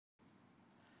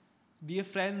Dear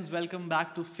friends, welcome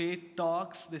back to Faith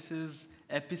Talks. This is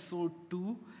episode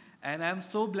 2, and I'm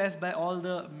so blessed by all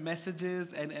the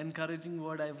messages and encouraging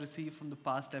word I've received from the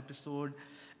past episode,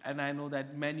 and I know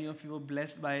that many of you are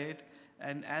blessed by it.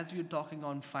 And as we're talking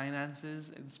on finances,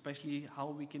 and especially how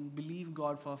we can believe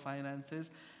God for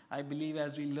finances, I believe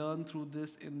as we learn through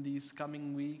this in these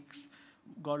coming weeks,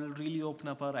 God will really open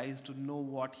up our eyes to know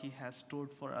what He has stored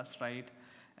for us, right?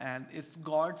 And it's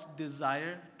God's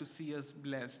desire to see us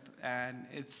blessed, and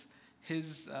it's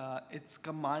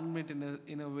commandment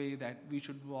in a way that we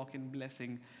should walk in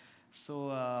blessing.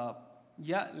 So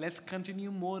yeah, let's continue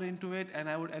more into it, and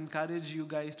I would encourage you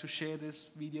guys to share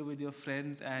this video with your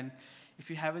friends. And if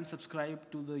you haven't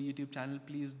subscribed to the YouTube channel,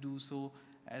 please do so,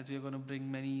 as we're going to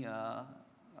bring many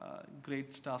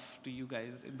great stuff to you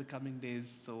guys in the coming days.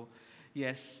 So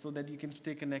yes, so that you can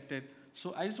stay connected.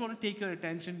 So I just want to take your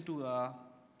attention to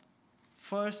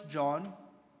First John,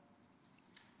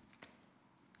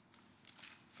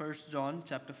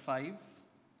 chapter 5.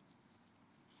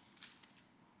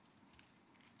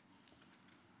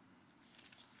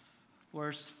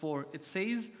 Verse 4. It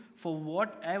says, "For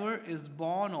whatever is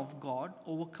born of God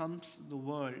overcomes the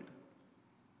world."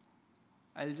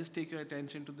 I'll just take your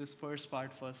attention to this first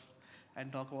part first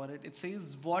and talk about it. It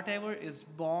says, "Whatever is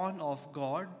born of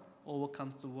God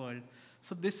overcomes the world."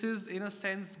 So this is, in a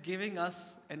sense, giving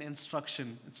us an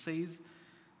instruction. It says,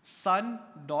 "Son,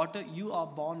 daughter, you are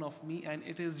born of me, and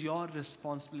it is your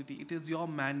responsibility. It is your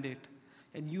mandate.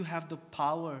 And you have the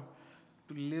power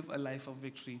to live a life of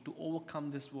victory, to overcome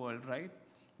this world," right?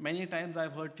 Many times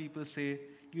I've heard people say,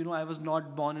 I was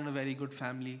not born in a very good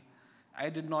family. I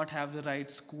did not have the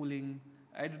right schooling.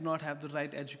 I did not have the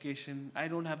right education. I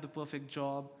don't have the perfect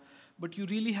job. But you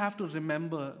really have to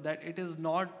remember that it is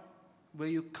not where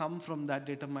you come from that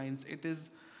determines. It is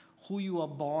who you are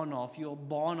born of. You are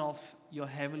born of your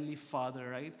Heavenly Father,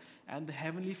 right? And the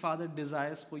Heavenly Father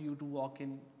desires for you to walk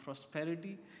in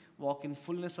prosperity, walk in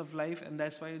fullness of life. And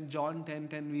that's why in John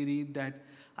 10:10 we read that,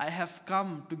 "I have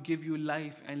come to give you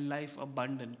life and life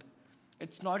abundant."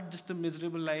 It's not just a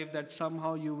miserable life that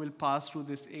somehow you will pass through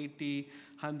this 80,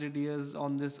 100 years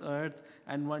on this earth,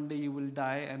 and one day you will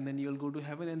die, and then you'll go to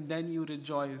heaven, and then you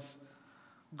rejoice.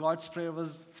 God's prayer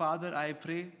was, "Father, I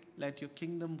pray, let your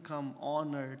kingdom come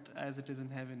on earth as it is in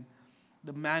heaven."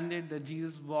 The mandate that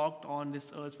Jesus walked on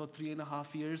this earth for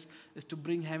 3.5 years is to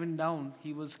bring heaven down.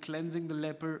 He was cleansing the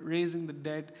leper, raising the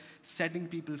dead, setting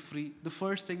people free. The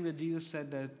first thing that Jesus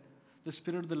said, that the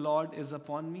Spirit of the Lord is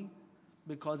upon me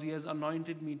because He has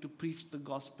anointed me to preach the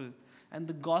gospel. And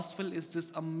the gospel is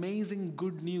this amazing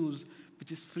good news,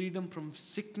 which is freedom from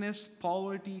sickness,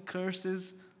 poverty,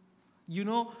 curses.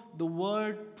 The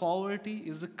word poverty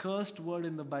is a cursed word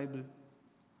in the Bible.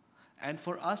 And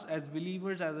for us as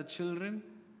believers, as a children,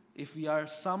 if we are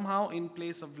somehow in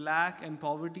place of lack and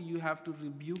poverty, you have to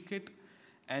rebuke it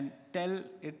and tell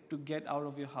it to get out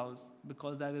of your house,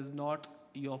 because that is not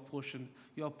your portion.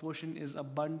 Your portion is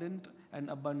abundant and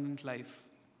abundant life.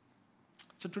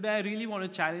 So today I really want to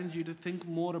challenge you to think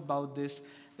more about this,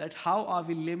 that how are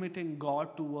we limiting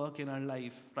God to work in our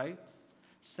life, right?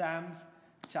 Psalms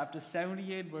chapter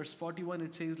 78 verse 41,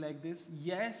 it says like this,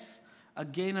 "Yes,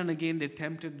 again and again they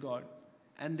tempted God,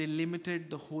 and they limited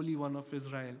the Holy One of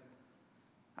Israel."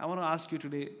 I want to ask you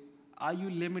today, are you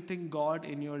limiting God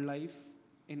in your life,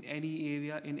 in any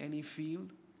area, in any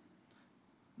field?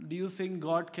 Do you think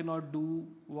God cannot do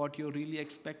what you're really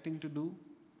expecting to do?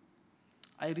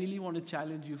 I really want to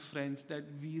challenge you, friends, that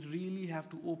we really have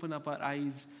to open up our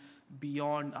eyes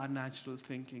beyond our natural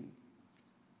thinking.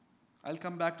 I'll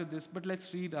come back to this, but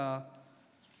let's read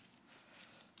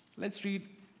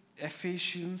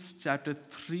Ephesians chapter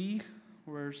 3,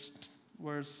 verse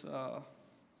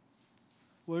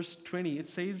 20. It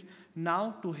says,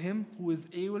 "Now to Him who is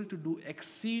able to do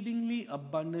exceedingly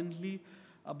abundantly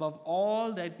above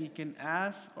all that we can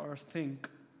ask or think."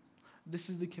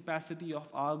 This is the capacity of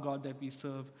our God that we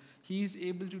serve. He is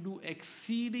able to do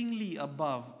exceedingly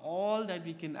above all that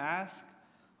we can ask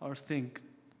or think,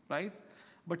 right?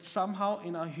 But somehow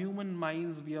in our human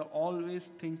minds, we are always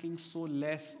thinking so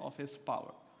less of His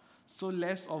power, so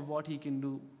less of what He can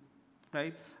do,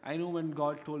 right? I know when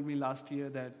God told me last year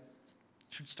that I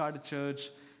should start a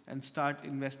church and start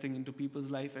investing into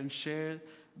people's life and share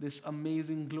this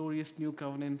amazing, glorious new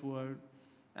covenant word,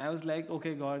 I was like,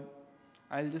 okay, God,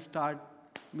 I'll just start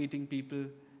meeting people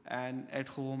and at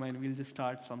home, and we'll just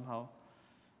start somehow.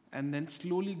 And then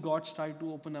slowly God started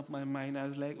to open up my mind. I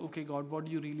was like, okay, God, what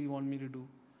do you really want me to do?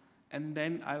 And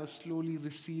then I was slowly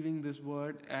receiving this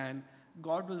word, and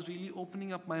God was really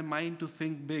opening up my mind to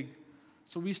think big.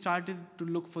 So we started to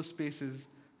look for spaces.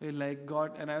 Like,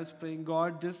 God, and I was praying,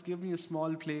 God, just give me a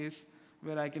small place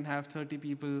where I can have 30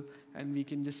 people and we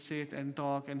can just sit and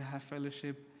talk and have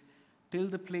fellowship. Till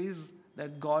the place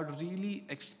that God really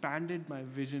expanded my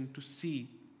vision to see.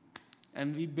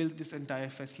 And we built this entire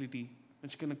facility,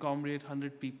 which can accommodate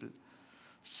 100 people.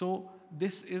 So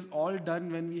this is all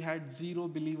done when we had 0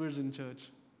 believers in church.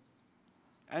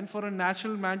 And for a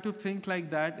natural man to think like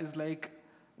that is like,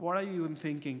 what are you even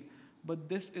thinking? But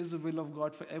this is the will of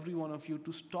God for every one of you,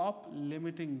 to stop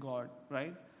limiting God,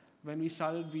 right? When we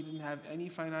started, we didn't have any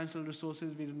financial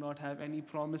resources. We did not have any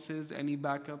promises, any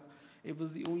backup. It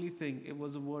was the only thing. It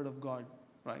was the word of God,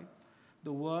 right?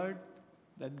 The word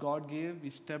that God gave, we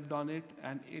stepped on it,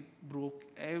 and it broke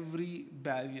every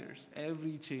barriers,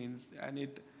 every chains, and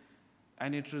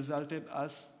it resulted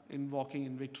us in walking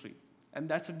in victory. And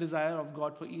that's a desire of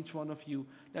God for each one of you,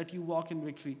 that you walk in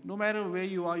victory. No matter where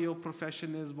you are, your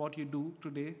profession is, what you do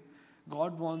today,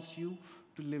 God wants you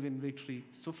to live in victory.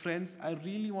 So friends, I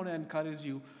really want to encourage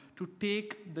you to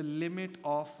take the limit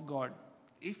of God.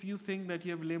 If you think that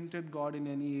you have limited God in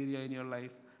any area in your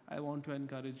life, I want to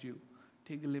encourage you.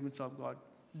 Take the limits of God.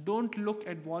 Don't look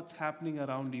at what's happening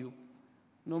around you.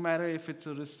 No matter if it's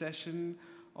a recession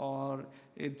or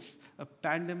it's a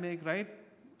pandemic, right?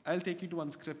 I'll take you to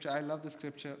one scripture. I love the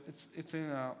scripture. It's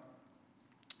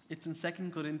in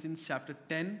 2 Corinthians chapter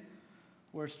 10,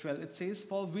 verse 12. It says,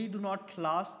 "For we do not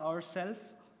class ourselves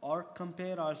or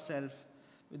compare ourselves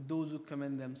with those who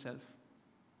commend themselves."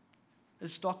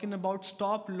 It's talking about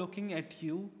stop looking at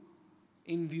you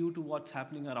in view to what's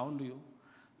happening around you.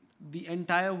 The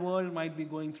entire world might be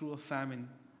going through a famine,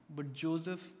 but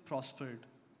Joseph prospered.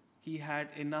 He had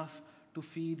enough to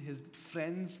feed his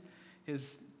friends,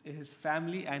 his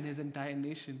family, and his entire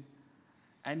nation.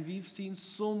 And we've seen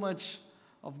so much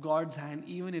of God's hand,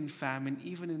 even in famine,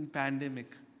 even in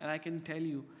pandemic. And I can tell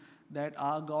you that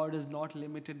our God is not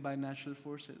limited by natural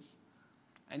forces.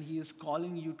 And He is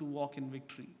calling you to walk in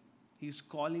victory. He's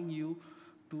calling you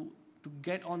to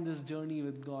get on this journey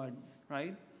with God,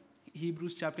 right?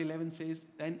 Hebrews chapter 11 says,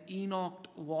 "Then Enoch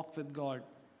walked with God."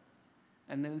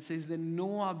 And then it says, "Then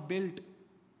Noah built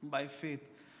by faith."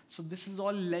 So this is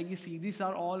all legacy. These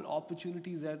are all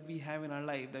opportunities that we have in our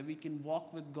life, that we can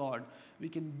walk with God. We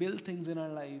can build things in our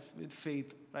life with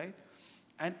faith, right?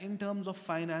 And in terms of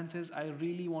finances, I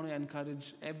really want to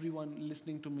encourage everyone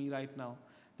listening to me right now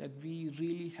that we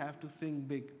really have to think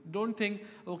big. Don't think,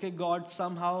 okay, God,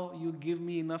 somehow you give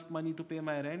me enough money to pay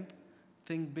my rent.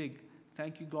 Think big.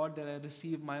 Thank you, God, that I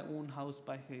receive my own house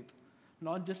by faith.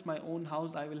 Not just my own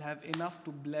house, I will have enough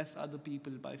to bless other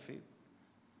people by faith.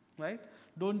 Right?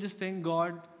 Don't just think,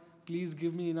 God, please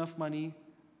give me enough money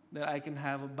that I can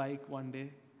have a bike one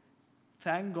day.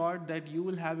 Thank God that you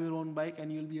will have your own bike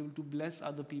and you'll be able to bless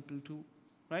other people too.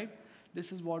 Right?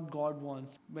 This is what God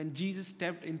wants. When Jesus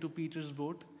stepped into Peter's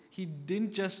boat, he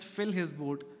didn't just fill his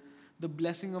boat. The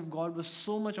blessing of God was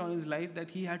so much on his life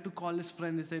that he had to call his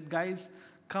friend. He said, "Guys,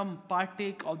 come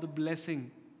partake of the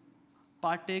blessing.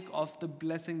 Partake of the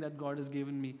blessing that God has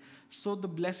given me." So the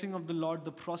blessing of the Lord,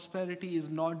 the prosperity, is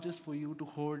not just for you to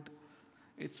hoard.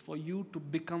 It's for you to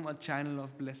become a channel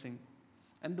of blessing.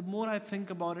 And the more I think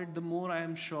about it, the more I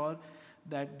am sure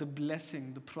that the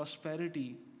blessing, the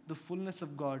prosperity, the fullness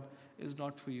of God is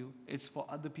not for you. It's for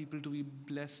other people to be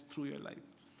blessed through your life.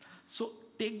 So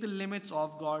take the limits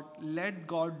of God. Let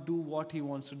God do what He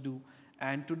wants to do.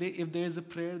 And today, if there is a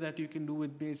prayer that you can do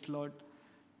with base, Lord,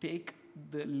 take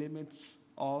the limits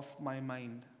of my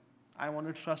mind. I want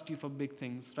to trust you for big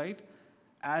things, right?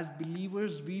 As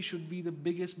believers, we should be the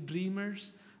biggest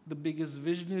dreamers, the biggest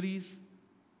visionaries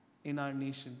in our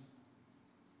nation.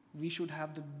 We should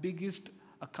have the biggest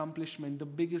accomplishment, the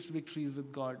biggest victories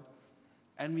with God.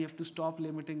 And we have to stop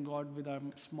limiting God with our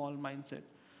small mindset.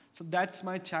 So that's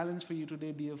my challenge for you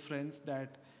today, dear friends,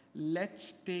 that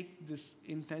let's take this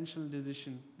intentional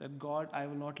decision that, God, I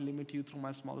will not limit you through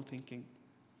my small thinking.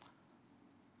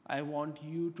 I want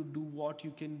you to do what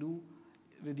you can do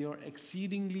with your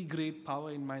exceedingly great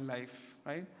power in my life,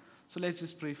 right? So let's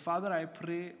just pray. Father, I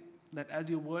pray that as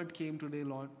your word came today,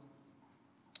 Lord,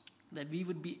 that we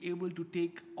would be able to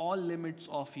take all limits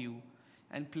of you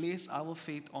and place our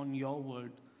faith on your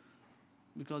word,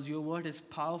 because your word is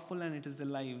powerful and it is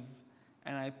alive.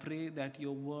 And I pray that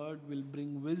your word will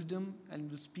bring wisdom and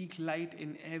will speak light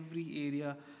in every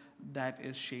area that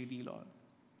is shady, Lord.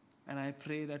 And I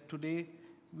pray that today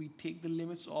we take the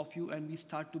limits of you and we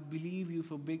start to believe you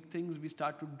for big things. We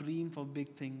start to dream for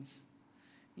big things.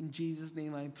 In Jesus'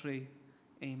 name I pray.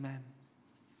 Amen.